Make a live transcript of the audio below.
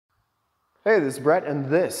Hey, this is Brett, and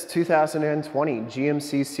this 2020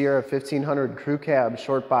 GMC SIERRA 1500 Crew Cab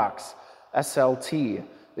Short Box SLT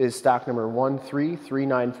is stock number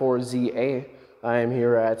 13394ZA. I am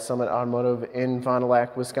here at Summit Automotive in Fond du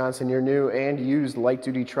Lac, Wisconsin, your new and used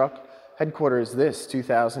light-duty truck headquarters. This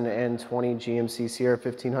 2020 GMC SIERRA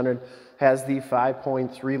 1500 has the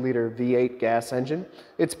 5.3-liter V8 gas engine.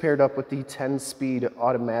 It's paired up with the 10-speed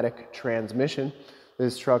automatic transmission.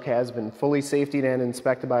 This truck has been fully safetied and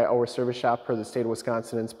inspected by our service shop per the state of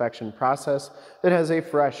Wisconsin inspection process. It has a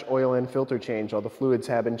fresh oil and filter change. All the fluids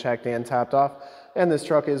have been checked and topped off, and this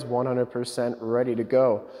truck is 100% ready to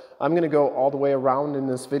go. I'm going to go all the way around in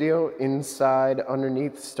this video, inside,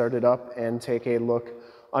 underneath, start it up, and take a look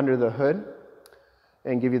under the hood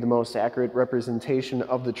and give you the most accurate representation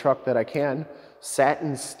of the truck that I can.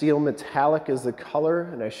 Satin steel metallic is the color,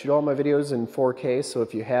 and I shoot all my videos in 4K, so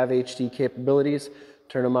if you have HD capabilities,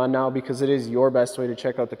 turn them on now, because it is your best way to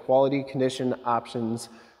check out the quality, condition, options,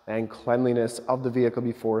 and cleanliness of the vehicle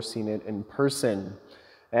before seeing it in person.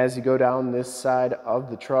 As you go down this side of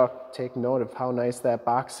the truck, take note of how nice that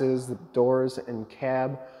box is. The doors and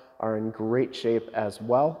cab are in great shape as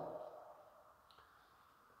well.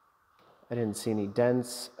 I didn't see any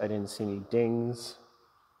dents, I didn't see any dings.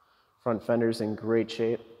 Front fender's in great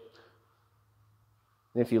shape.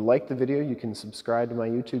 And if you like the video, you can subscribe to my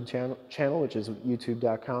YouTube channel, which is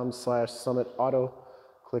youtube.com/SummitAuto.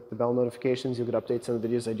 Click the bell notifications. You'll get updates on the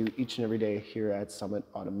videos I do each and every day here at Summit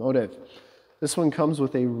Automotive. This one comes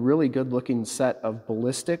with a really good looking set of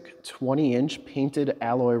Ballistic 20-inch painted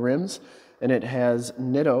alloy rims, and it has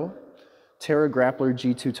Nitto Terra Grappler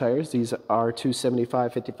G2 tires. These are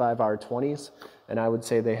 275/55 R20s, and I would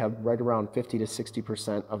say they have right around 50 to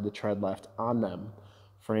 60% of the tread left on them.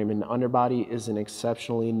 Frame and underbody is in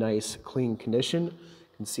exceptionally nice, clean condition.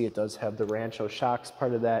 You can see it does have the Rancho shocks,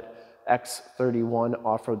 part of that X31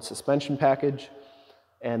 off-road suspension package,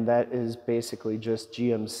 and that is basically just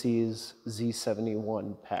GMC's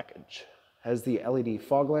Z71 package. Has the LED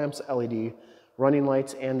fog lamps, LED running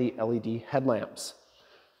lights, and the LED headlamps.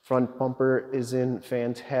 Front bumper is in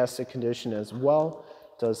fantastic condition as well.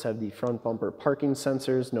 It does have the front bumper parking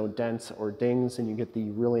sensors, no dents or dings, and you get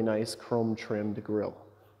the really nice chrome trimmed grille.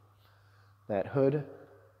 That hood,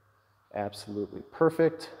 absolutely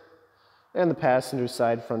perfect. And the passenger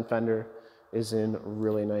side front fender is in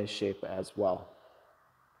really nice shape as well.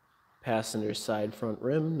 Passenger side front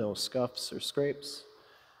rim, no scuffs or scrapes.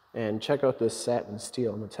 And check out this satin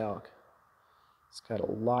steel metallic. It's got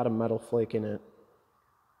a lot of metal flake in it.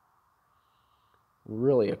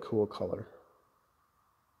 Really a cool color.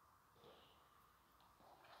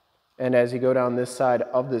 And as you go down this side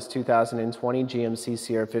of this 2020 GMC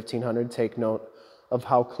SIERRA 1500, take note of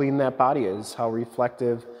how clean that body is, how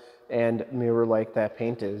reflective and mirror-like that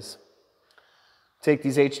paint is. Take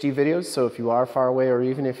these HD videos, so if you are far away or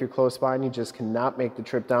even if you're close by and you just cannot make the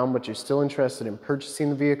trip down but you're still interested in purchasing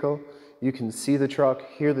the vehicle, you can see the truck,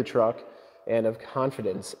 hear the truck, and have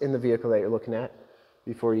confidence in the vehicle that you're looking at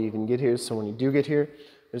before you even get here. So when you do get here,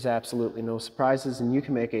 there's absolutely no surprises, and you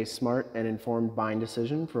can make a smart and informed buying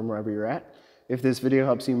decision from wherever you're at. If this video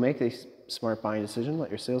helps you make a smart buying decision, let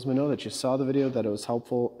your salesman know that you saw the video, that it was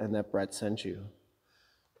helpful, and that Brett sent you.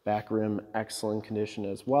 Back rim, excellent condition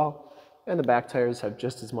as well. And the back tires have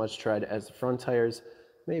just as much tread as the front tires,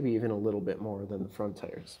 maybe even a little bit more than the front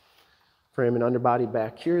tires. Frame and underbody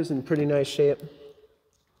back here is in pretty nice shape.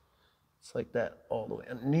 It's like that all the way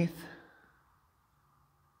underneath.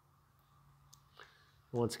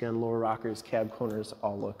 Once again, lower rockers, cab corners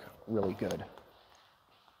all look really good.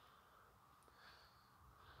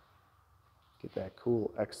 Get that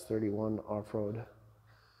cool X31 off-road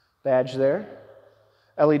badge there.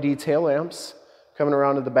 LED tail lamps coming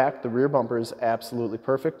around to the back. The rear bumper is absolutely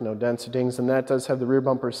perfect. No dents or dings, and that does have the rear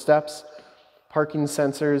bumper steps, parking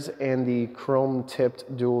sensors, and the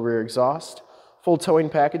chrome-tipped dual rear exhaust. Full towing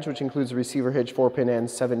package, which includes a receiver hitch, 4-pin and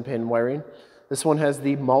 7-pin wiring. This one has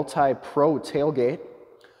the Multi-Pro tailgate.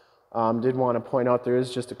 Did want to point out there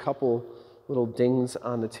is just a couple little dings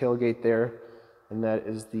on the tailgate there, and that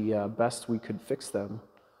is the best we could fix them.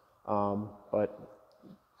 But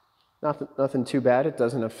nothing too bad. It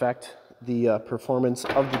doesn't affect the performance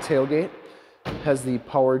of the tailgate. It has the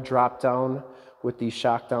power drop down with the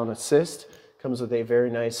shock down assist. Comes with a very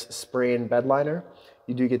nice spray and bed liner.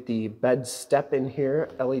 You do get the bed step in here,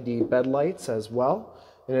 LED bed lights as well,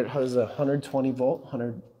 and it has a 120 volt,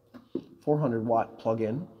 400 watt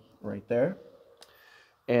plug-in right there.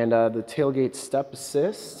 And the tailgate step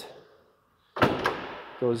assist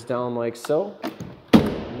goes down like so,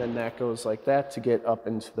 and then that goes like that to get up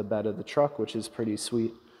into the bed of the truck, which is pretty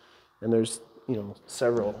sweet. And there's, you know,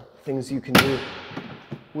 several things you can do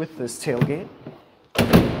with this tailgate.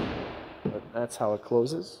 But that's how it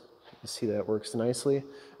closes. You see that works nicely.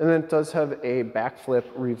 And then it does have a backflip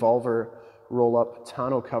Revolver roll-up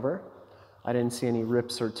tonneau cover. I didn't see any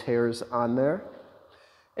rips or tears on there.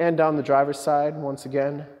 And down the driver's side, once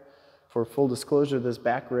again, for full disclosure, this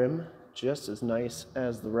back rim, just as nice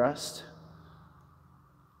as the rest.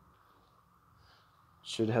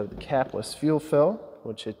 Should have the capless fuel fill,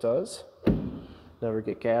 which it does. Never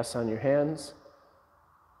get gas on your hands.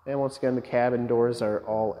 And once again, the cabin doors are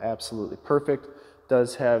all absolutely perfect.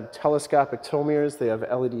 Does have telescopic tow mirrors. They have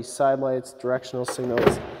LED side lights, directional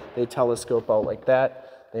signals. They telescope out like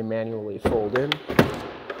that. They manually fold in.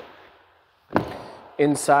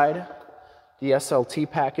 Inside, the SLT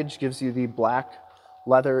package gives you the black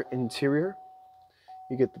leather interior.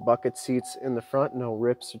 You get the bucket seats in the front, no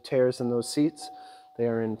rips or tears in those seats. They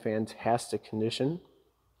are in fantastic condition.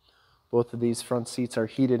 Both of these front seats are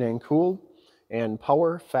heated and cooled, and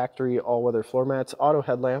power, factory all-weather floor mats, auto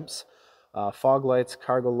headlamps, fog lights,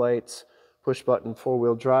 cargo lights, push-button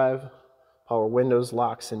four-wheel drive, power windows,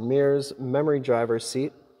 locks and mirrors, memory driver's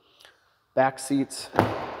seat. Back seats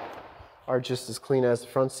are just as clean as the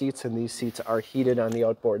front seats, and these seats are heated on the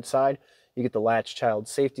outboard side. You get the latch child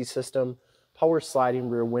safety system, power sliding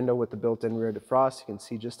rear window with the built-in rear defrost. You can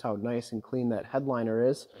see just how nice and clean that headliner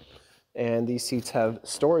is. And these seats have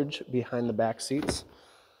storage behind the back seats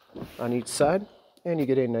on each side. And you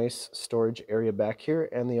get a nice storage area back here,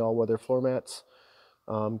 and the all-weather floor mats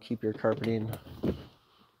keep your carpeting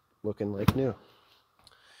looking like new.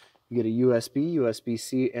 You get a USB,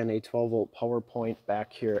 USB-C, and a 12-volt power point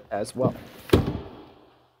back here as well.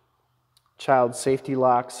 Child safety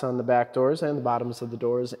locks on the back doors and the bottoms of the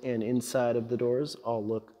doors and inside of the doors all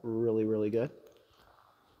look really, really good.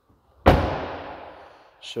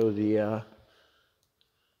 Show the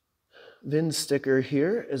VIN sticker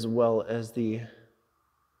here as well as the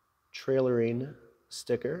trailering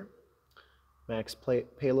sticker. Max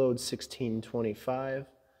payload 1625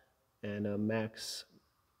 and max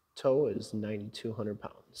tow is 9,200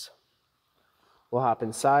 pounds. We'll hop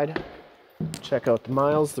inside, check out the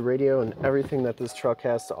miles, the radio, and everything that this truck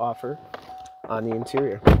has to offer on the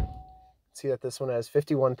interior. See that this one has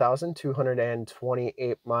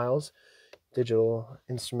 51,228 miles. Digital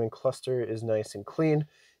instrument cluster is nice and clean.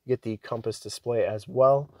 You get the compass display as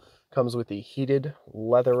well. Comes with the heated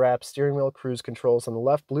leather wrap steering wheel, cruise controls on the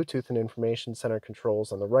left, Bluetooth and information center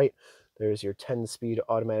controls on the right. There's your 10-speed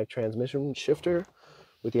automatic transmission shifter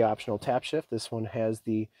with the optional tap shift. This one has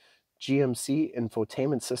the GMC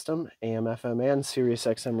infotainment system, AM, FM, and Sirius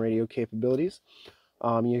XM radio capabilities.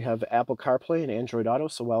 You have Apple CarPlay and Android Auto,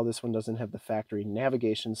 so while this one doesn't have the factory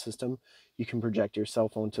navigation system, you can project your cell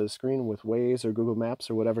phone to the screen with Waze or Google Maps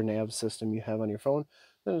or whatever nav system you have on your phone.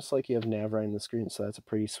 Then it's like you have nav right on the screen, so that's a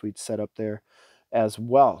pretty sweet setup there as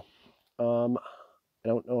well. I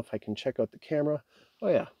don't know if I can check out the camera. Oh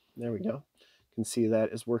yeah, there we go. You can see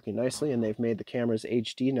that is working nicely, and they've made the cameras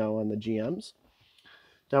HD now on the GMs.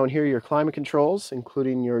 Down here, your climate controls,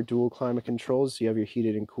 including your dual climate controls. You have your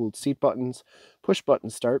heated and cooled seat buttons, push button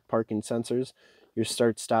start, parking sensors, your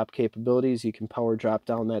start-stop capabilities. You can power drop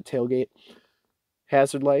down that tailgate.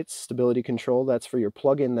 Hazard lights, stability control, that's for your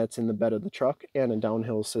plug-in that's in the bed of the truck, and a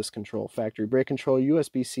downhill assist control. Factory brake control,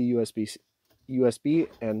 USB-C, USB,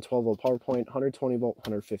 and 12-volt power point, 120-volt,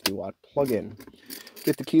 150-watt plug-in.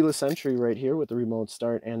 Get the keyless entry right here with the remote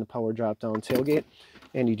start and the power drop-down tailgate.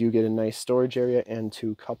 And you do get a nice storage area and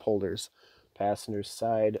 2 cup holders. Passenger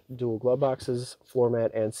side dual glove boxes, floor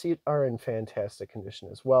mat, and seat are in fantastic condition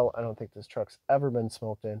as well. I don't think this truck's ever been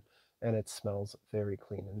smoked in, and it smells very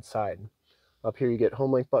clean inside. Up here you get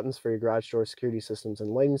home link buttons for your garage door security systems and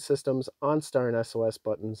lighting systems, OnStar and SOS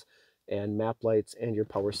buttons, and map lights, and your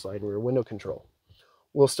power slide rear window control.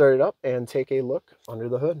 We'll start it up and take a look under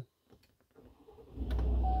the hood.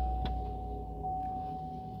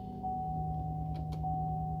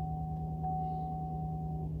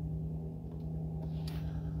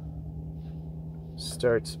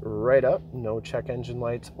 Starts right up, no check engine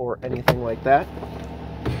lights or anything like that.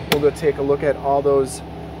 We'll go take a look at all those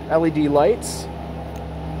LED lights.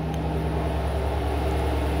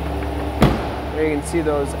 There you can see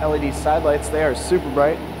those LED side lights. They are super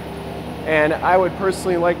bright. And I would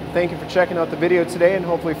personally like to thank you for checking out the video today, and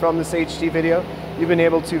hopefully from this HD video, you've been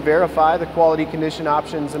able to verify the quality, condition,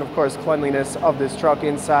 options, and of course cleanliness of this truck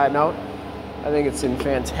inside and out. I think it's in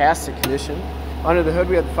fantastic condition. Under the hood,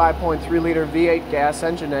 we have the 5.3-liter V8 gas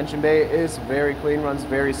engine. Engine bay is very clean, runs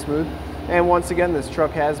very smooth. And once again, this truck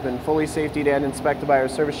has been fully safetied and inspected by our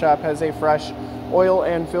service shop, has a fresh oil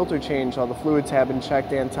and filter change. All the fluids have been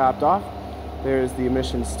checked and topped off. There's the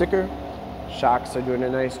emissions sticker. Shocks are doing a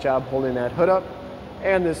nice job holding that hood up.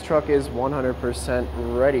 and this truck is 100%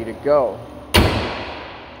 ready to go.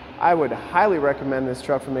 I would highly recommend this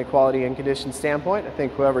truck from a quality and condition standpoint. I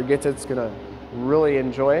think whoever gets it's gonna really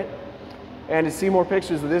enjoy it. And to see more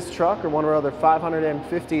pictures of this truck or one of our other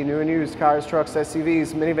 550 new and used cars, trucks,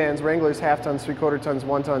 SUVs, minivans, Wranglers, half tons, 3/4 tons,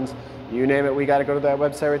 1 tons, you name it, we got to go to that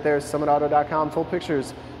website right there, summitauto.com. Full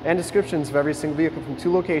pictures and descriptions of every single vehicle from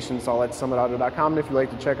 2 locations, all at summitauto.com. And if you'd like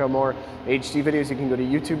to check out more HD videos, you can go to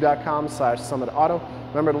youtube.com/summitauto.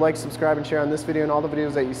 Remember to like, subscribe, and share on this video and all the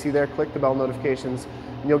videos that you see there. Click the bell notifications,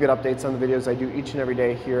 and you'll get updates on the videos I do each and every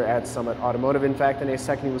day here at Summit Automotive. In fact, in a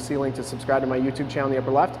second, you will see a link to subscribe to my YouTube channel in the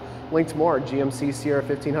upper left, link to more GMC Sierra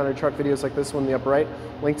 1500 truck videos like this one in the upper right,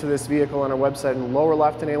 link to this vehicle on our website in the lower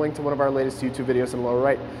left, and a link to one of our latest YouTube videos in the lower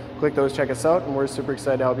right. Click those, check us out, and we're super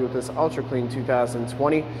excited to help you with this ultra clean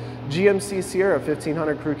 2020 GMC Sierra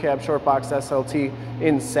 1500 Crew Cab Shortbox SLT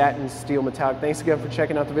in satin steel metallic. Thanks again for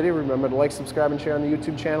checking out the video. Remember to like, subscribe, and share on the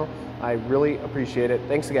YouTube channel. I really appreciate it.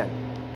 Thanks again.